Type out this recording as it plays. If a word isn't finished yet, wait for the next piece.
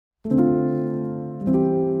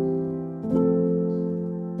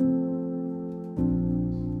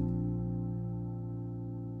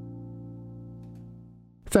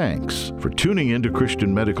Thanks for tuning in to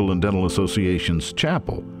Christian Medical and Dental Association's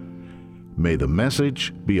Chapel. May the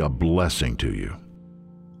message be a blessing to you.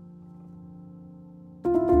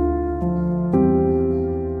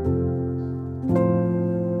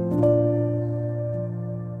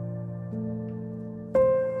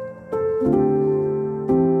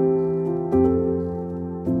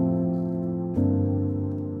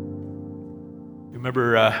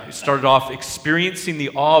 Remember, we started off experiencing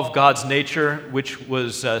the awe of God's nature, which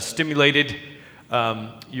was stimulated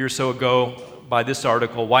a year or so ago by this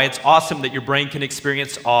article, Why It's Awesome That Your Brain Can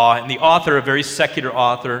Experience Awe. And the author, a very secular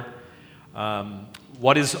author,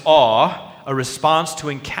 what is awe? A response to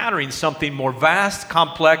encountering something more vast,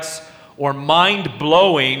 complex, or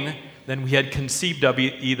mind-blowing than we had conceived of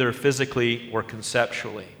either physically or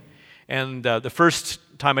conceptually. And the first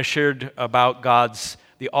time I shared about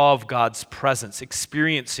the awe of God's presence,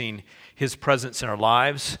 experiencing His presence in our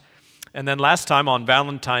lives. And then last time on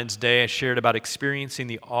Valentine's Day, I shared about experiencing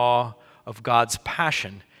the awe of God's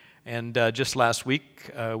passion. And just last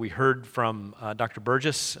week, we heard from Dr.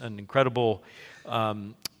 Burgess, an incredible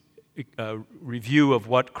review of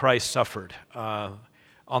what Christ suffered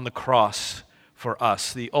on the cross for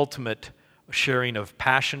us, the ultimate sharing of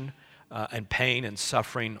passion and pain and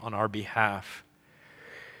suffering on our behalf.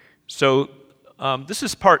 So this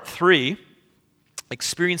is part 3,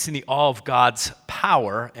 experiencing the awe of God's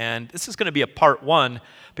power, and this is going to be a part 1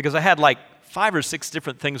 because I had like 5 or 6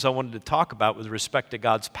 different things I wanted to talk about with respect to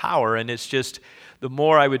God's power, and it's just the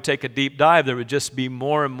more I would take a deep dive, there would just be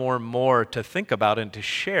more and more and more to think about and to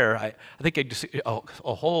share. I think I just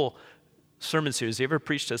a whole sermon series. You ever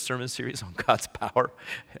preached a sermon series on God's power?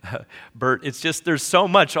 Bert, it's just there's so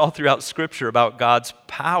much all throughout Scripture about God's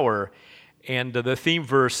power. And the theme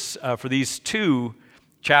verse for these 2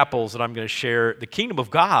 chapels that I'm going to share, the kingdom of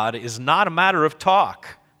God is not a matter of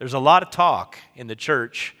talk. There's a lot of talk in the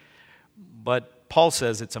church, but Paul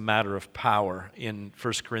says it's a matter of power in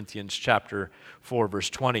 1 Corinthians chapter 4, verse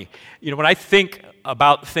 20. You know, when I think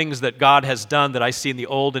about things that God has done that I see in the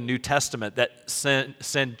Old and New Testament that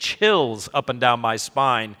send chills up and down my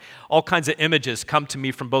spine, all kinds of images come to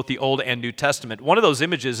me from both the Old and New Testament. One of those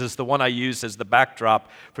images is the one I used as the backdrop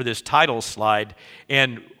for this title slide.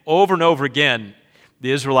 And over again,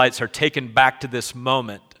 the Israelites are taken back to this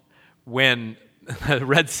moment when the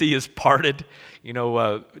Red Sea is parted. You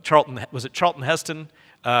know, Charlton Heston,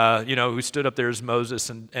 who stood up there as Moses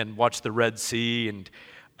and watched the Red Sea, and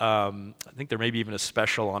I think there may be even a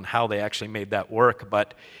special on how they actually made that work,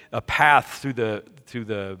 but a path through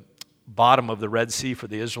the bottom of the Red Sea for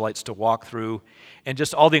the Israelites to walk through, and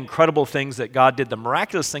just all the incredible things that God did, the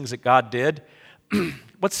miraculous things that God did.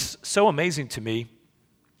 What's so amazing to me,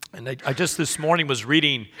 and I just this morning was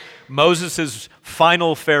reading Moses'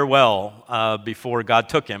 final farewell before God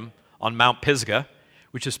took him on Mount Pisgah,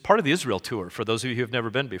 which is part of the Israel tour, for those of you who have never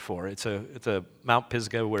been before. It's a Mount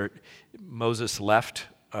Pisgah where Moses left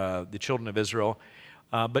the children of Israel.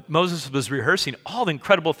 But Moses was rehearsing all the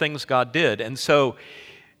incredible things God did. And so,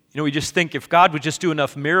 we just think if God would just do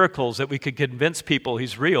enough miracles that we could convince people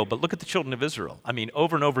He's real. But look at the children of Israel. I mean,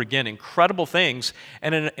 over and over again, incredible things.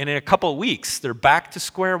 And in a couple of weeks, they're back to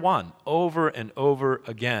square one, over and over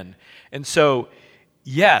again. And so,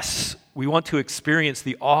 yes, we want to experience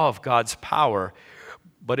the awe of God's power,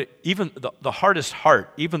 but even the hardest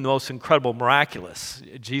heart, even the most incredible, miraculous.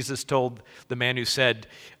 Jesus told the man who said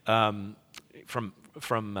from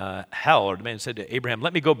hell, or the man said to Abraham,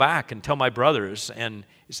 "Let me go back and tell my brothers." And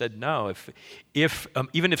he said, "No. If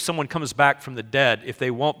even if someone comes back from the dead, if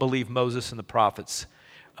they won't believe Moses and the prophets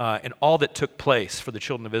and all that took place for the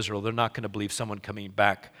children of Israel, they're not going to believe someone coming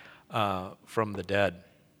back from the dead."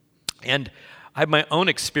 And I have my own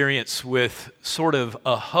experience with sort of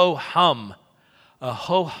a ho-hum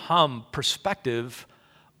perspective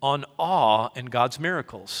on awe and God's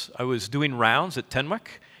miracles. I was doing rounds at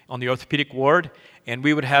Tenwick on the orthopedic ward, and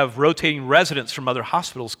we would have rotating residents from other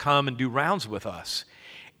hospitals come and do rounds with us.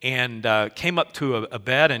 And came up to a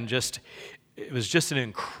bed, and it was just an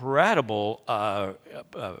incredible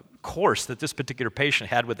course that this particular patient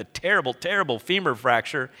had with a terrible, terrible femur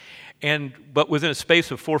fracture. But within a space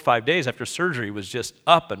of 4 or 5 days after surgery, was just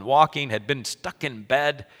up and walking, had been stuck in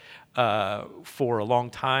bed for a long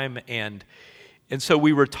time. And so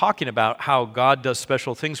we were talking about how God does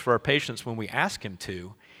special things for our patients when we ask Him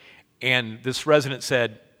to. And this resident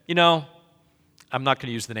said, I'm not going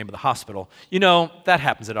to use the name of the hospital. That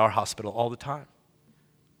happens at our hospital all the time.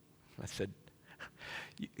 I said,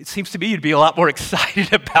 it seems to me you'd be a lot more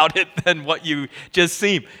excited about it than what you just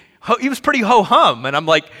seem. He was pretty ho-hum. And I'm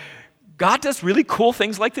like, God does really cool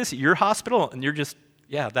things like this at your hospital? And you're just,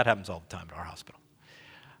 yeah, that happens all the time at our hospital.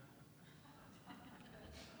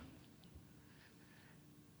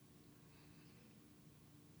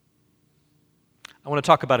 I want to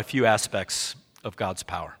talk about a few aspects of God's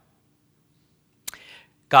power.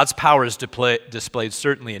 God's power is displayed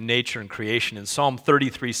certainly in nature and creation. In Psalm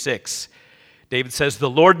 33:6, David says, "The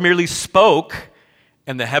Lord merely spoke,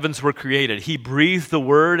 and the heavens were created. He breathed the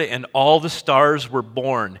word, and all the stars were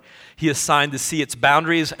born. He assigned the sea its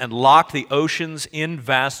boundaries and locked the oceans in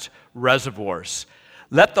vast reservoirs.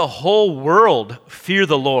 Let the whole world fear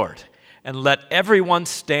the Lord, and let everyone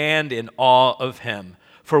stand in awe of him.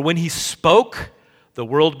 For when he spoke, the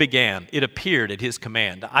world began. It appeared at his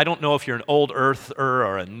command." I don't know if you're an old earther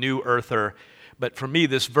or a new earther, but for me,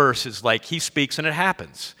 this verse is like he speaks and it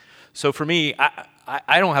happens. So for me,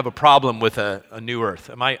 I don't have a problem with a new earth.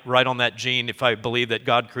 Am I right on that, Gene? If I believe that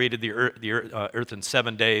God created the earth in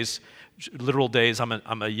 7 days, literal days,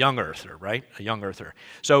 I'm a young earther, right? A young earther.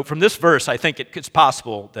 So from this verse, I think it's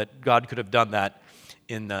possible that God could have done that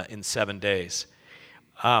in 7 days.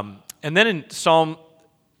 And then in Psalm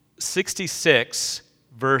 66,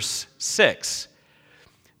 verse 6.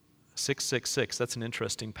 666, that's an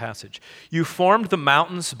interesting passage. "You formed the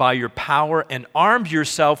mountains by your power and armed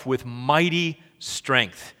yourself with mighty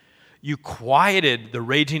strength. You quieted the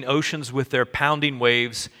raging oceans with their pounding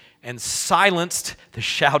waves and silenced the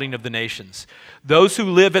shouting of the nations. Those who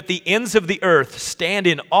live at the ends of the earth stand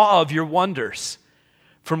in awe of your wonders.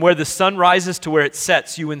 From where the sun rises to where it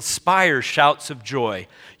sets, you inspire shouts of joy.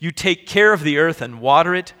 You take care of the earth and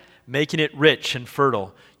water it, making it rich and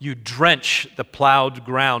fertile. You drench the plowed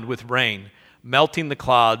ground with rain, melting the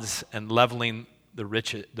clods and leveling the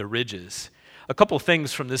ridges." A couple of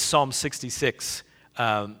things from this Psalm 66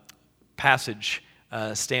 passage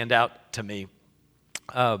stand out to me.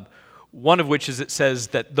 One of which is it says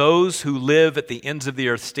that those who live at the ends of the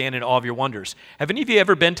earth stand in awe of your wonders. Have any of you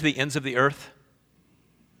ever been to the ends of the earth?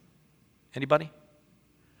 Anybody?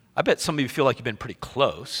 I bet some of you feel like you've been pretty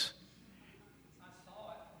close.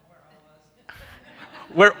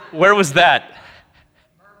 Where was that?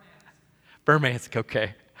 Murmansk,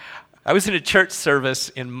 okay. I was in a church service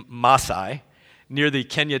in Masai, near the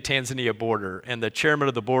Kenya-Tanzania border, and the chairman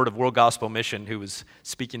of the board of World Gospel Mission, who was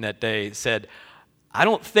speaking that day, said, "I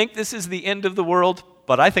don't think this is the end of the world,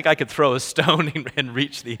 but I think I could throw a stone and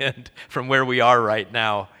reach the end from where we are right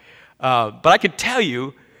now." But I can tell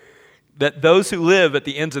you that those who live at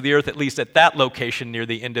the ends of the earth, at least at that location near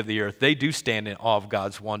the end of the earth, they do stand in awe of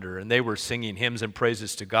God's wonder, and they were singing hymns and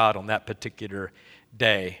praises to God on that particular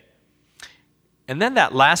day. And then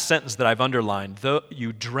that last sentence that I've underlined, "Though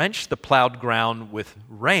you drench the plowed ground with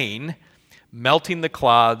rain, melting the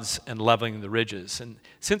clods and leveling the ridges." And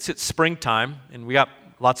since it's springtime, and we got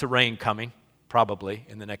lots of rain coming, probably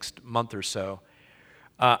in the next month or so,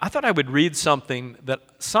 I thought I would read something that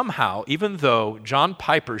somehow, even though John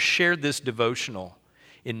Piper shared this devotional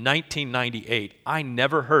in 1998, I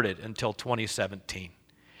never heard it until 2017.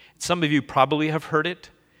 Some of you probably have heard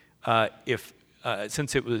it,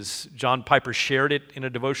 since it was John Piper shared it in a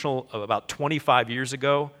devotional about 25 years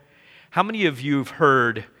ago. How many of you have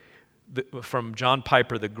heard from John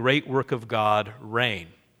Piper, "The Great Work of God, Reign"?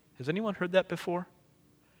 Has anyone heard that before?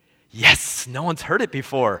 Yes, no one's heard it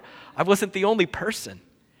before. I wasn't the only person.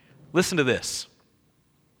 Listen to this.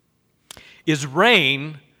 "Is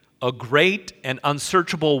rain a great and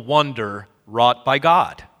unsearchable wonder wrought by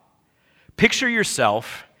God? Picture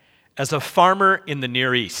yourself as a farmer in the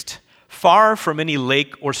Near East, far from any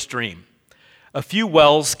lake or stream. A few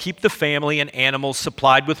wells keep the family and animals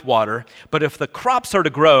supplied with water, but if the crops are to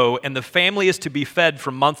grow and the family is to be fed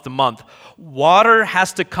from month to month, water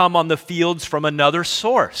has to come on the fields from another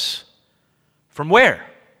source. From where?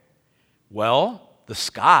 Well, the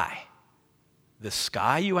sky. The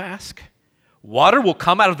sky, you ask? Water will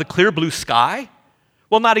come out of the clear blue sky?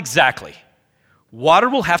 Well, not exactly. Water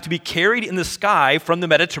will have to be carried in the sky from the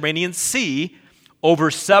Mediterranean Sea over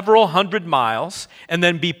several hundred miles and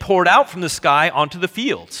then be poured out from the sky onto the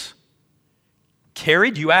fields.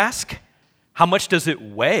 Carried, you ask? How much does it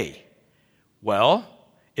weigh? Well,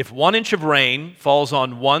 if 1 inch of rain falls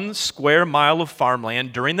on 1 square mile of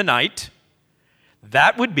farmland during the night,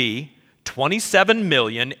 that would be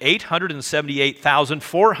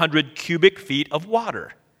 27,878,400 cubic feet of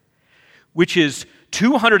water, which is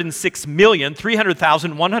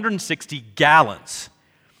 206,300,160 gallons,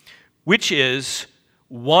 which is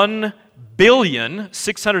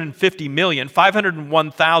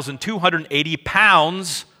 1,650,501,280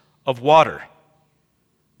 pounds of water.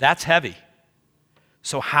 That's heavy.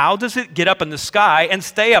 So how does it get up in the sky and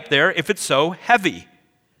stay up there if it's so heavy?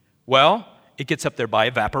 Well, it gets up there by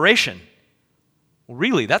evaporation. Well,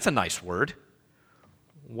 really, that's a nice word.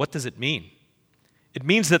 What does it mean? It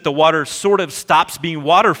means that the water sort of stops being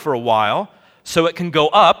water for a while so it can go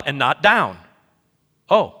up and not down.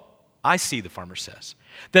 Oh, I see, the farmer says.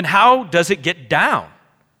 Then how does it get down?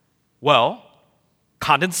 Well,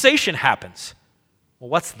 condensation happens. Well,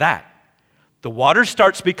 what's that? The water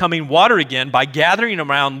starts becoming water again by gathering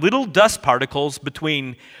around little dust particles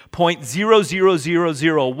between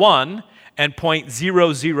 0.00001 and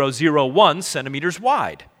 0.0001 centimeters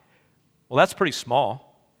wide. Well, that's pretty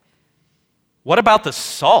small. What about the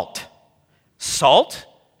salt? Salt?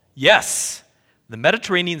 Yes. The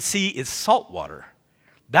Mediterranean Sea is salt water.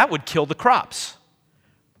 That would kill the crops.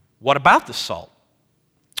 What about the salt?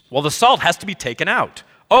 Well, the salt has to be taken out.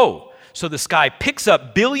 Oh, so the sky picks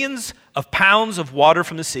up billions of pounds of water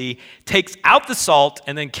from the sea, takes out the salt,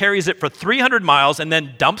 and then carries it for 300 miles and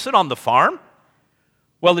then dumps it on the farm?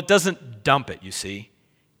 Well, it doesn't dump it, you see.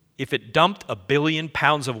 If it dumped 1 billion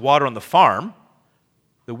pounds of water on the farm,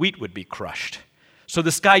 the wheat would be crushed. So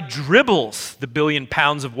the sky dribbles the 1 billion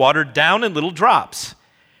pounds of water down in little drops.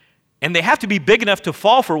 And they have to be big enough to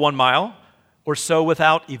fall for 1 mile or so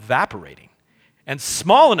without evaporating, and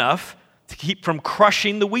small enough to keep from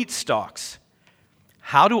crushing the wheat stalks.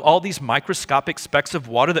 How do all these microscopic specks of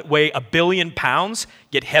water that weigh 1 billion pounds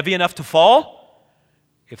get heavy enough to fall?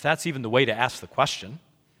 If that's even the way to ask the question.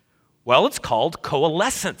 Well, it's called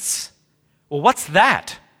coalescence. Well, what's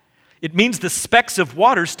that? It means the specks of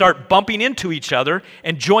water start bumping into each other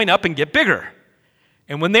and join up and get bigger.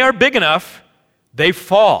 And when they are big enough, they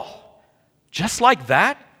fall. Just like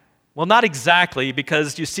that? Well, not exactly,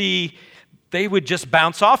 because you see, they would just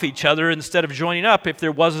bounce off each other instead of joining up if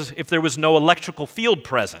there was no electrical field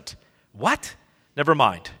present. What? Never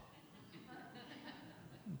mind.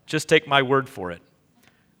 Just take my word for it.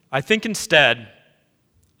 I think instead,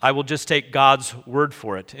 I will just take God's word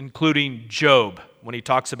for it, including Job when he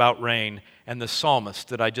talks about rain and the psalmist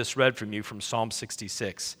that I just read from you from Psalm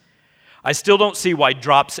 66. I still don't see why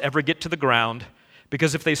drops ever get to the ground,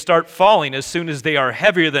 because if they start falling as soon as they are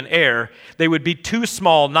heavier than air, they would be too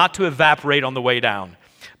small not to evaporate on the way down.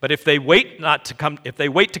 But if they wait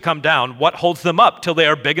to come down, what holds them up till they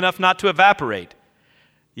are big enough not to evaporate?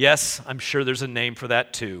 Yes, I'm sure there's a name for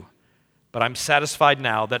that too. But I'm satisfied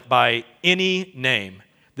now that by any name,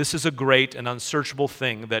 this is a great and unsearchable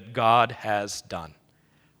thing that God has done.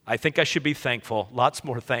 I think I should be thankful, lots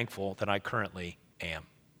more thankful than I currently am.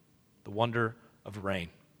 The wonder of rain.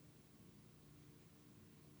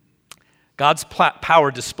 God's power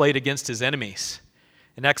displayed against his enemies.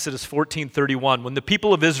 In Exodus 14:31, when the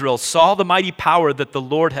people of Israel saw the mighty power that the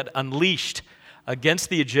Lord had unleashed against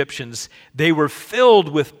the Egyptians, they were filled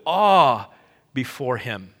with awe before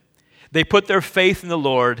him. They put their faith in the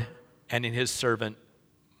Lord and in his servant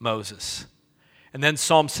Moses. And then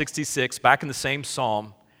Psalm 66, back in the same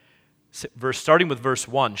psalm, starting with verse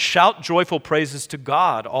 1, shout joyful praises to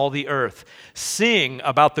God, all the earth. Sing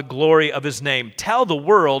about the glory of his name. Tell the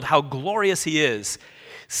world how glorious he is.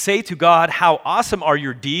 Say to God, how awesome are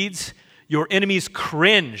your deeds. Your enemies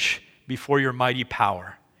cringe before your mighty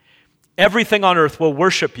power. Everything on earth will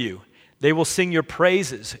worship you. They will sing your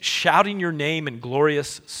praises, shouting your name in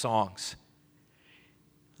glorious songs.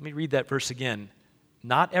 Let me read that verse again.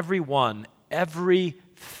 Not everyone, everything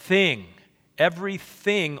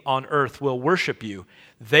on earth will worship you.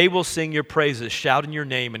 They will sing your praises, shouting your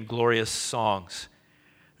name in glorious songs.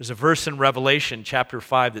 There's a verse in Revelation chapter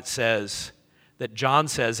 5 that John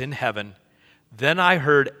says in heaven, then I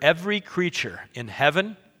heard every creature in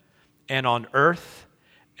heaven and on earth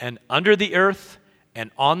and under the earth and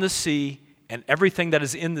on the sea and everything that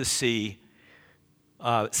is in the sea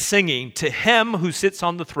singing, to him who sits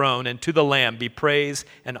on the throne and to the Lamb be praise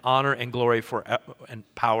and honor and glory and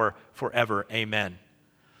power forever. Amen.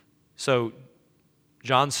 So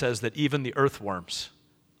John says that even the earthworms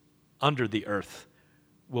under the earth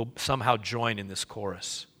will somehow join in this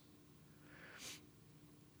chorus.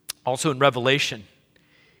 Also in Revelation,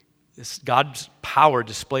 this God's power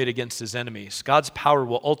displayed against his enemies. God's power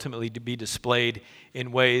will ultimately be displayed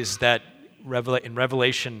in ways that in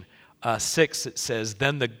Revelation 6, it says,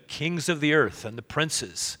 then the kings of the earth and the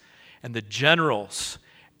princes and the generals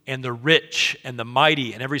and the rich and the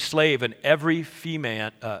mighty and every slave and every free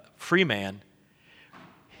man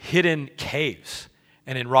hid in caves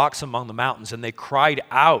and in rocks among the mountains. And they cried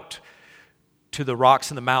out to the rocks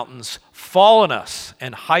and the mountains, fall on us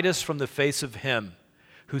and hide us from the face of him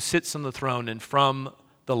who sits on the throne and from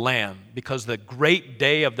the Lamb, because the great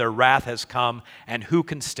day of their wrath has come, and who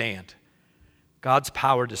can stand? God's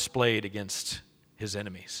power displayed against his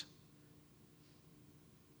enemies.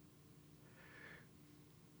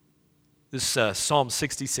 This Psalm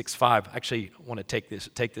 66:5, actually I want to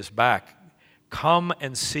take this back. Come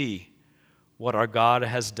and see what our God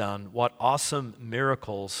has done, what awesome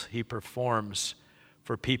miracles he performs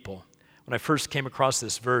for people. When I first came across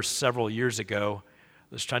this verse several years ago,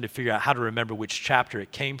 I was trying to figure out how to remember which chapter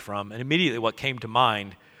it came from, and immediately what came to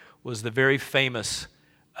mind was the very famous,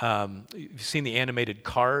 you've seen the animated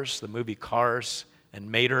Cars, the movie Cars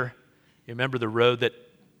and Mater. You remember the road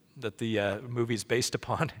that the movie's based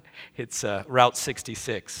upon? It's Route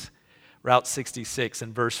 66. Route 66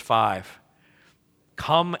 in verse 5.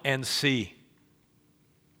 Come and see.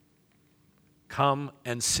 Come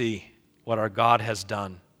and see what our God has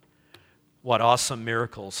done. What awesome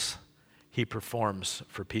miracles he performs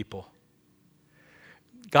for people.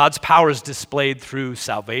 God's power is displayed through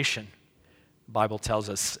salvation. The Bible tells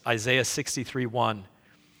us, Isaiah 63:1,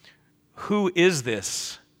 who is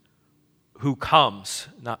this who comes,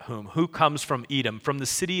 not whom, who comes from Edom, from the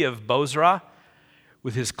city of Bozrah,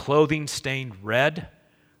 with his clothing stained red?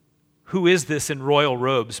 Who is this in royal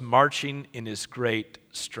robes, marching in his great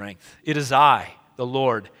strength? It is I, the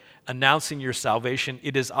Lord, announcing your salvation.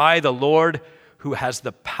 It is I, the Lord, who has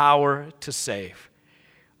the power to save.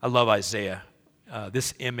 I love Isaiah,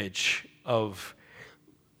 this image of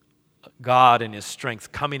God and his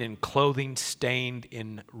strength coming in clothing stained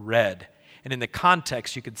in red. And in the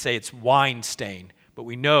context, you could say it's wine stained, but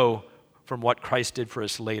we know from what Christ did for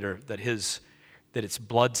us later that it's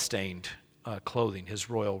blood-stained clothing, his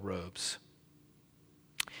royal robes.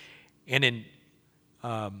 And in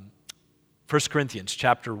 1 Corinthians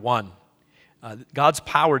chapter 1, God's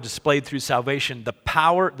power displayed through salvation,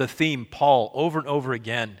 the theme, Paul, over and over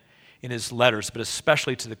again in his letters, but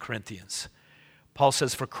especially to the Corinthians. Paul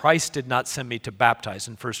says, for Christ did not send me to baptize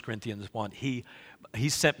in 1 Corinthians 1. He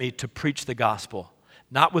sent me to preach the gospel,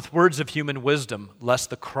 not with words of human wisdom, lest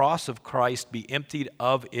the cross of Christ be emptied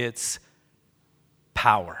of its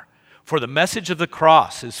power. For the message of the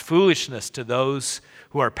cross is foolishness to those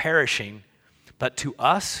who are perishing, but to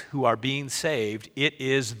us who are being saved, it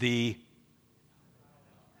is the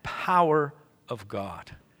power of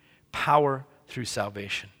God. Power through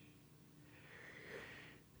salvation.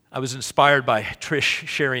 I was inspired by Trish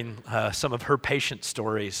sharing some of her patient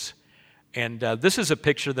stories. And this is a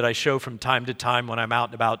picture that I show from time to time when I'm out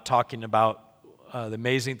and about talking about the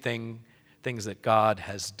amazing things that God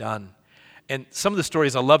has done. And some of the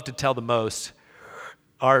stories I love to tell the most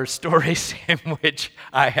are stories in which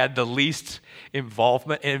I had the least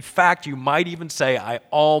involvement. And in fact, you might even say I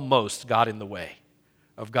almost got in the way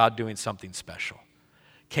of God doing something special.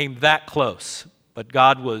 Came that close, but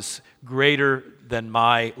God was greater than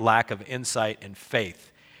my lack of insight and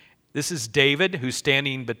faith. This is David, who's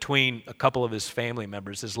standing between a couple of his family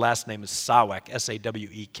members. His last name is Sawek,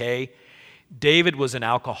 S-A-W-E-K. David was an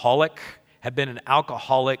alcoholic, had been an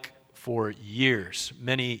alcoholic for years,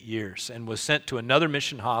 many years, and was sent to another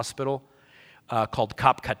mission hospital called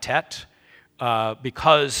Chupp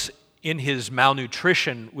because in his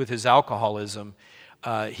malnutrition with his alcoholism,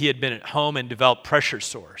 he had been at home and developed pressure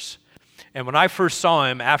sores. And when I first saw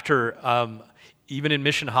him, after even in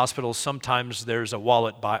mission hospitals, sometimes there's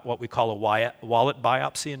what we call a wallet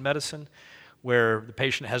biopsy in medicine, where the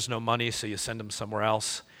patient has no money, so you send them somewhere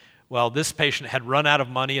else. Well, this patient had run out of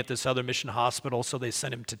money at this other mission hospital, so they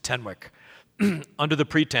sent him to Tenwick under the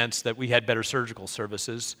pretense that we had better surgical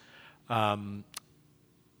services. I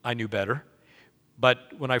knew better. But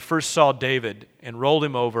when I first saw David and rolled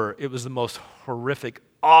him over, it was the most horrific,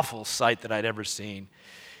 awful sight that I'd ever seen.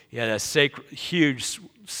 He had a huge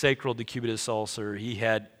sacral decubitus ulcer. He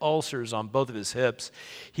had ulcers on both of his hips.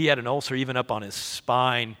 He had an ulcer even up on his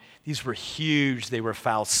spine. These were huge. They were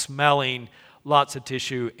foul-smelling, lots of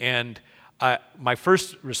tissue. And my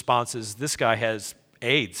first response is, this guy has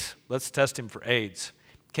AIDS. Let's test him for AIDS.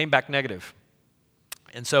 Came back negative.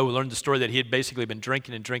 And so we learned the story that he had basically been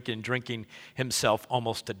drinking himself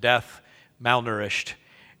almost to death, malnourished.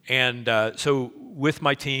 And so with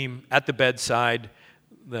my team at the bedside,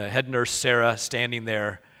 the head nurse, Sarah, standing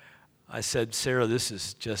there, I said, Sarah, this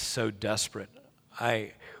is just so desperate.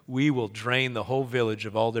 We will drain the whole village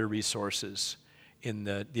of all their resources in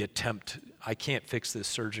the attempt. I can't fix this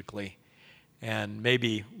surgically. And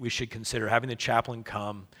maybe we should consider having the chaplain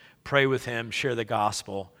come, pray with him, share the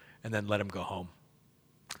gospel, and then let him go home.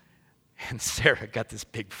 And Sarah got this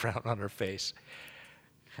big frown on her face.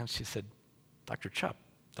 And she said, Dr. Chupp,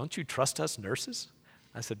 don't you trust us nurses?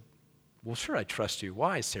 I said, well, sure, I trust you.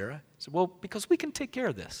 Why, Sarah? She said, well, because we can take care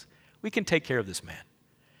of this. We can take care of this man.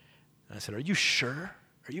 And I said, are you sure?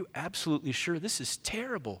 Are you absolutely sure? This is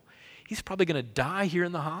terrible. He's probably going to die here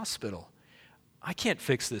in the hospital. I can't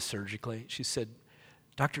fix this surgically. She said,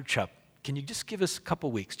 Dr. Chupp, can you just give us a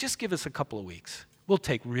couple weeks? Just give us a couple of weeks. We'll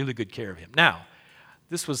take really good care of him. Now,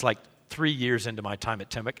 this was like 3 years into my time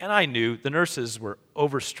at Timmock, and I knew the nurses were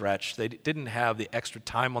overstretched. They didn't have the extra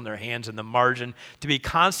time on their hands and the margin to be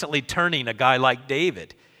constantly turning a guy like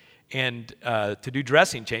David and to do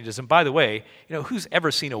dressing changes. And by the way, who's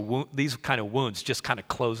ever seen these kind of wounds just kind of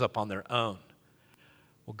close up on their own?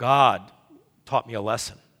 Well, God taught me a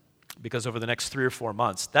lesson, because over the next 3 or 4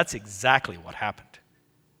 months, that's exactly what happened.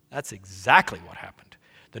 That's exactly what happened.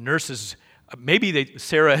 The nurses,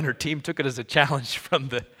 Sarah and her team took it as a challenge from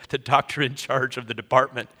the doctor in charge of the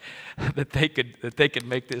department that they could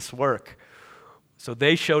make this work. So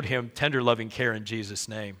they showed him tender, loving care in Jesus'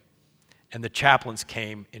 name. And the chaplains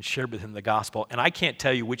came and shared with him the gospel. And I can't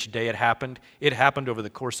tell you which day it happened. It happened over the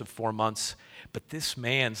course of 4 months. But this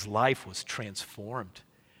man's life was transformed.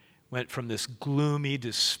 Went from this gloomy,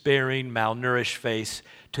 despairing, malnourished face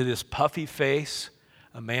to this puffy face,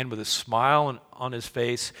 a man with a smile on his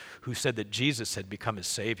face who said that Jesus had become his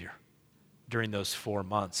Savior during those 4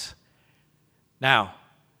 months. Now,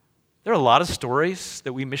 there are a lot of stories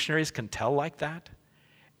that we missionaries can tell like that.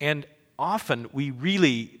 And often we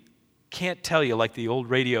really can't tell you, like the old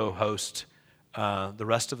radio host, the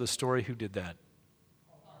rest of the story. Who did that?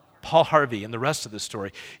 Paul Harvey, and the rest of the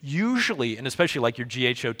story. Usually, and especially like your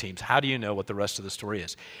GHO teams, how do you know what the rest of the story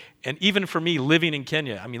is? And even for me, living in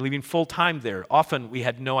Kenya, living full time there, often we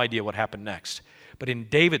had no idea what happened next. But in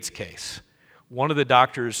David's case, one of the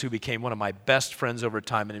doctors who became one of my best friends over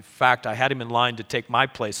time, and in fact, I had him in line to take my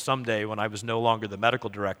place someday when I was no longer the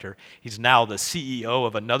medical director. He's now the CEO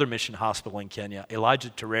of another mission hospital in Kenya,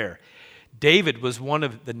 Elijah Terrer. David was one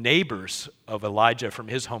of the neighbors of Elijah from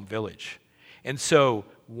his home village. And so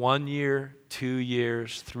 1 year, 2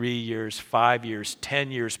 years, 3 years, 5 years,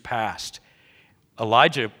 10 years passed.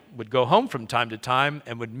 Elijah would go home from time to time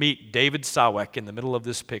and would meet David Sawek in the middle of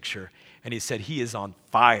this picture. And he said, he is on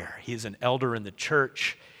fire. He's an elder in the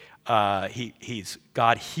church. God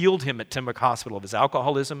healed him at Timmock Hospital of his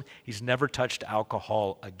alcoholism. He's never touched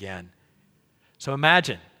alcohol again. So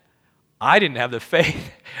imagine, I didn't have the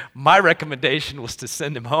faith. My recommendation was to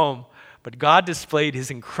send him home. But God displayed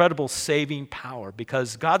his incredible saving power,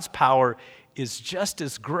 because God's power is just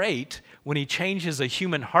as great when he changes a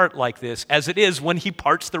human heart like this as it is when he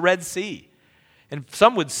parts the Red Sea. And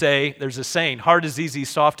some would say, there's a saying, hard is easy,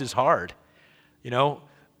 soft is hard. The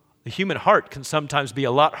human heart can sometimes be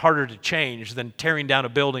a lot harder to change than tearing down a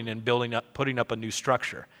building and putting up a new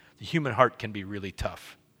structure. The human heart can be really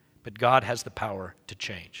tough, but God has the power to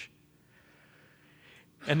change.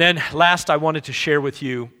 And then last, I wanted to share with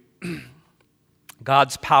you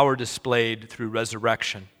God's power displayed through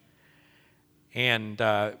resurrection. And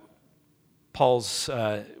Paul's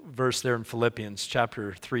verse there in Philippians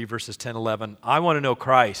chapter 3, verses 10, 11. I want to know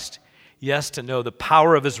Christ, yes, to know the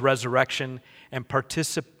power of his resurrection and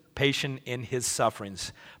participation in his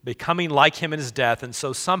sufferings, becoming like him in his death, and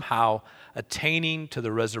so somehow attaining to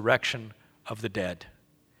the resurrection of the dead.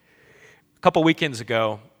 A couple weekends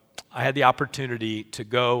ago, I had the opportunity to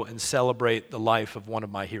go and celebrate the life of one of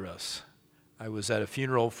my heroes. I was at a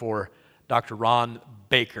funeral for Dr. Ron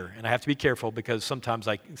Baker, and I have to be careful because sometimes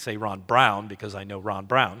I say Ron Brown because I know Ron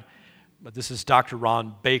Brown, but this is Dr.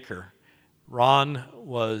 Ron Baker. Ron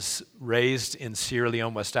was raised in Sierra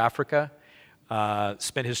Leone, West Africa,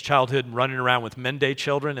 spent his childhood running around with Mende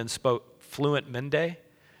children and spoke fluent Mende,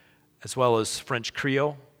 as well as French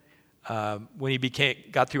Creole. When he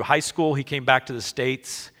got through high school, he came back to the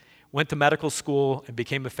States, went to medical school, and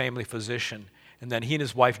became a family physician. And then he and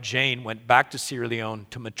his wife, Jane, went back to Sierra Leone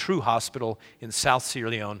to Matru Hospital in South Sierra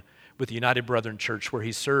Leone with the United Brethren Church, where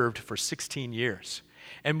he served for 16 years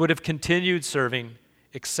and would have continued serving,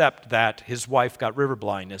 except that his wife got river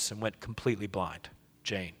blindness and went completely blind,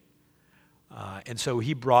 Jane. And so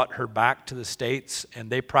he brought her back to the States, and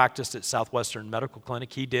they practiced at Southwestern Medical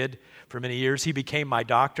Clinic. He did for many years. He became my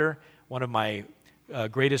doctor, one of my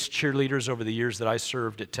greatest cheerleaders over the years that I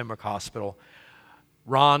served at Timmock Hospital.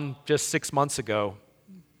 Ron, just 6 months ago,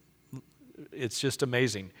 it's just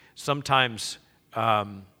amazing. Sometimes,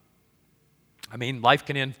 life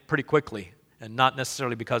can end pretty quickly, and not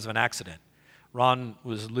necessarily because of an accident. Ron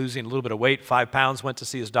was losing a little bit of weight, 5 pounds, went to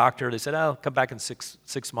see his doctor. They said, come back in six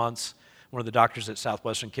months. One of the doctors at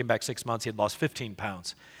Southwestern came back 6 months. He had lost 15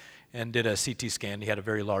 pounds and did a CT scan. He had a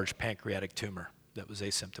very large pancreatic tumor that was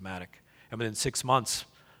asymptomatic. And within 6 months,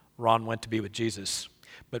 Ron went to be with Jesus.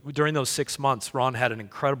 But during those 6 months, Ron had an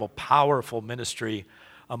incredible, powerful ministry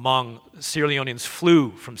among Sierra Leoneans.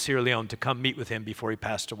 Flew from Sierra Leone to come meet with him before he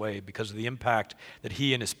passed away because of the impact that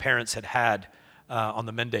he and his parents had on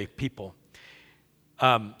the Mende people.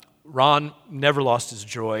 Ron never lost his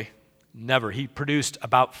joy, never. He produced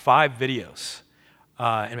about 5 videos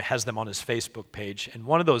and has them on his Facebook page. And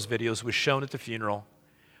one of those videos was shown at the funeral.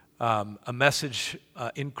 a message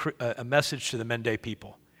to the Mende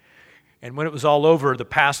people. And when it was all over, the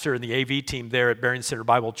pastor and the AV team there at Berrien Center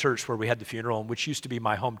Bible Church, where we had the funeral, and which used to be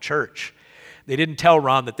my home church, they didn't tell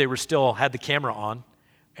Ron that they had the camera on.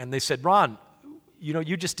 And they said, Ron,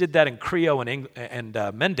 you just did that in Creole and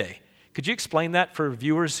Mende. Could you explain that for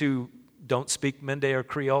viewers who don't speak Mende or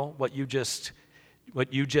Creole,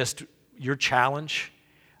 your challenge,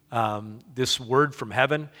 this word from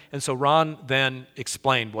heaven? And so Ron then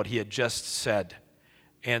explained what he had just said.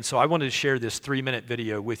 And so I wanted to share this 3-minute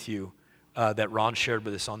video with you that Ron shared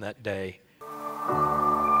with us on that day.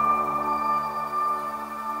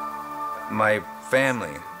 My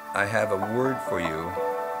family, I have a word for you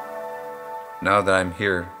now that I'm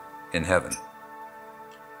here in heaven.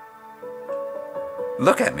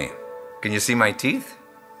 Look at me. Can you see my teeth?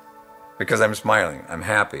 Because I'm smiling, I'm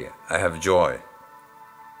happy, I have joy.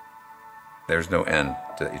 There's no end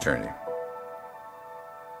to eternity.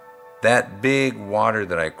 That big water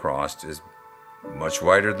that I crossed is much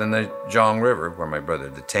wider than the Jong River, where my brother,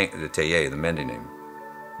 the Teye, the Mende name.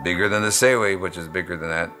 Bigger than the Sewe, which is bigger than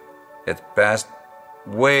that. It's past,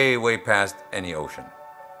 way, way past any ocean.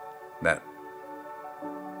 That.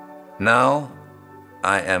 Now,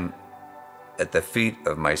 I am at the feet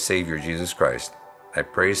of my Savior, Jesus Christ. I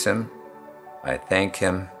praise Him, I thank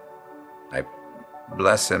Him, I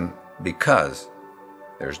bless Him, because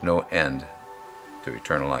there's no end to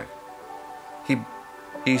eternal life.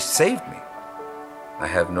 He saved me. I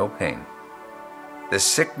have no pain. The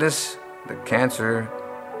sickness, the cancer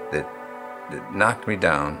that knocked me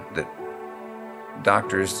down, that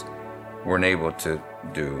doctors weren't able to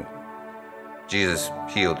do, Jesus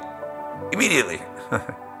healed immediately.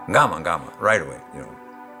 Gama, right away,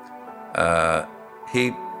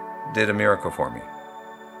 He did a miracle for me.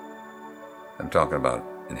 I'm talking about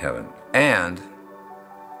in heaven. And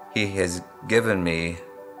He has given me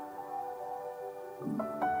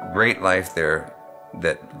great life there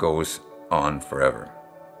that goes on forever.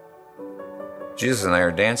 Jesus and I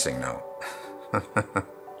are dancing now.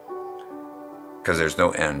 Because there's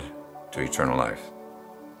no end to eternal life.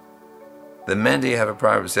 The Mende have a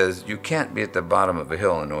proverb that says, you can't be at the bottom of a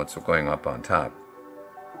hill and know what's going up on top.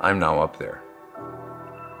 I'm now up there.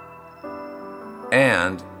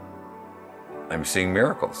 And I'm seeing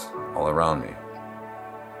miracles all around me.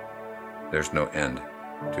 There's no end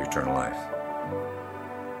to eternal life.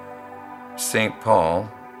 St. Paul,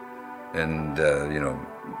 and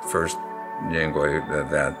first Nyangoi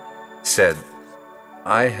that said,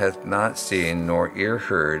 "Eye hath not seen nor ear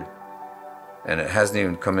heard, and it hasn't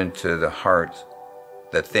even come into the heart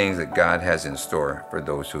the things that God has in store for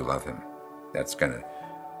those who love Him." That's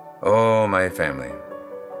my family,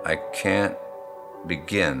 I can't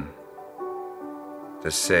begin to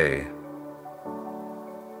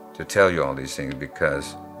tell you all these things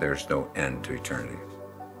because there's no end to eternity.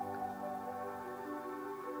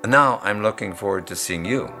 And now I'm looking forward to seeing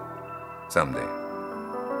you someday.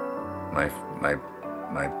 My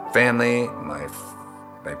family, my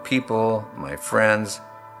people, my friends,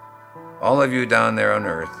 all of you down there on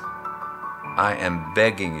earth, I am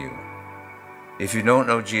begging you, if you don't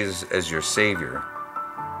know Jesus as your Savior,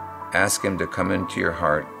 ask Him to come into your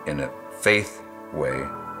heart in a faith way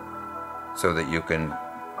so that you can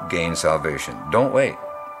gain salvation. Don't wait.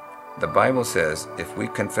 The Bible says if we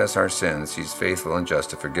confess our sins, He's faithful and just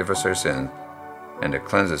to forgive us our sins and to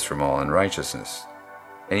cleanse us from all unrighteousness.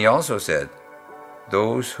 And He also said,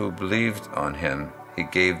 those who believed on Him, He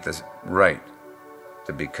gave the right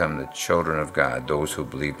to become the children of God, those who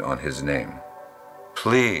believed on His name.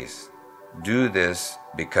 Please do this,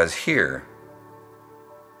 because here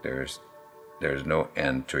there's no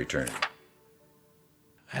end to eternity.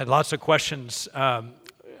 I had lots of questions.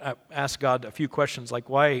 I asked God a few questions like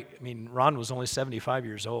why. Ron was only 75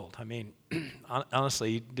 years old.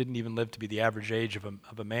 Honestly, he didn't even live to be the average age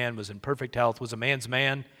of a man, was in perfect health, was a man's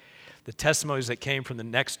man. The testimonies that came from the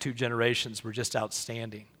next two generations were just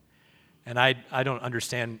outstanding. And I don't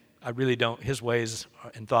understand, I really don't, his ways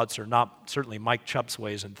and thoughts are not certainly Mike Chupp's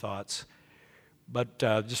ways and thoughts. But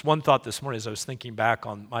just one thought this morning as I was thinking back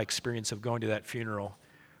on my experience of going to that funeral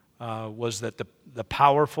was that the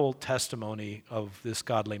powerful testimony of this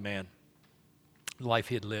godly man, the life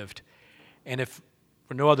he had lived. And if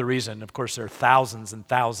for no other reason, of course there are thousands and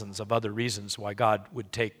thousands of other reasons why God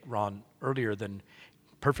would take Ron earlier than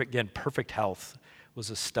perfect health, was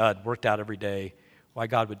a stud, worked out every day, why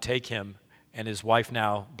God would take him, and his wife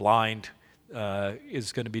now blind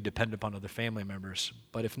is going to be dependent upon other family members.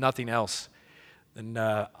 But if nothing else, then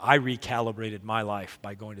I recalibrated my life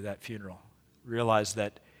by going to that funeral. Realized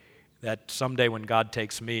that someday when God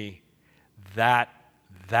takes me, that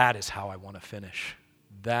is how I want to finish.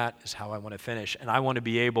 that is how I want to finish. And I want to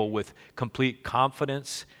be able, with complete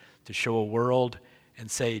confidence, to show a world and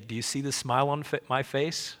say, do you see the smile on my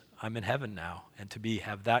face? I'm in heaven now. And to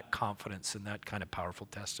have that confidence and that kind of powerful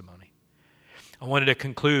testimony. I wanted to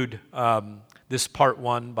conclude this part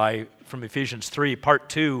 1 from Ephesians 3. Part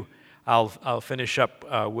 2, I'll finish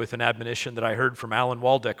up with an admonition that I heard from Alan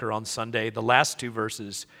Waldecker on Sunday, the last 2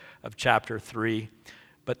 verses of chapter 3.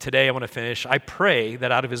 But today I want to finish. I pray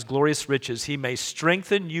that out of his glorious riches he may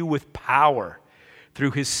strengthen you with power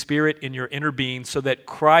through his Spirit in your inner being, so that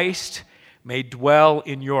Christ may dwell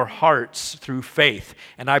in your hearts through faith.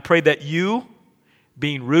 And I pray that you,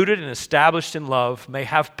 being rooted and established in love, may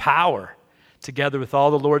have power, together with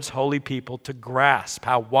all the Lord's holy people, to grasp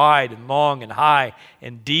how wide and long and high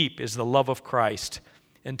and deep is the love of Christ,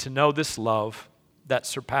 and to know this love that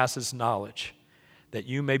surpasses knowledge, that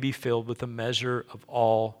you may be filled with the measure of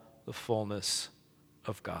all the fullness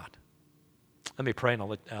of God. Let me pray, and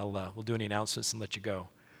we'll do any announcements and let you go.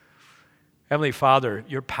 Heavenly Father,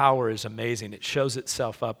 your power is amazing. It shows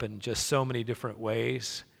itself up in just so many different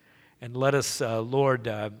ways. And let us, Lord,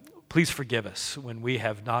 please forgive us when we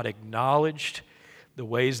have not acknowledged the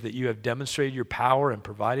ways that you have demonstrated your power and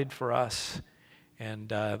provided for us.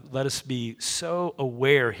 And let us be so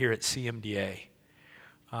aware here at CMDA.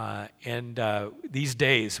 These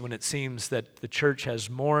days, when it seems that the church has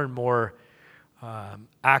more and more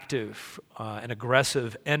active and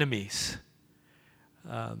aggressive enemies,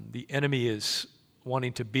 the enemy is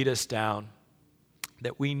wanting to beat us down,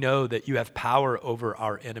 that we know that you have power over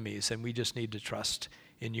our enemies, and we just need to trust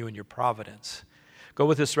in you and your providence. Go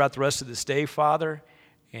with us throughout the rest of this day, Father,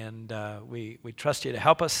 and we trust you to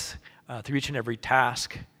help us through each and every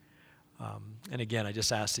task. And again, I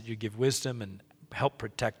just ask that you give wisdom and help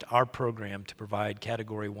protect our program to provide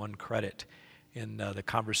Category 1 credit in the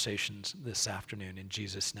conversations this afternoon. In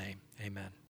Jesus' name, amen.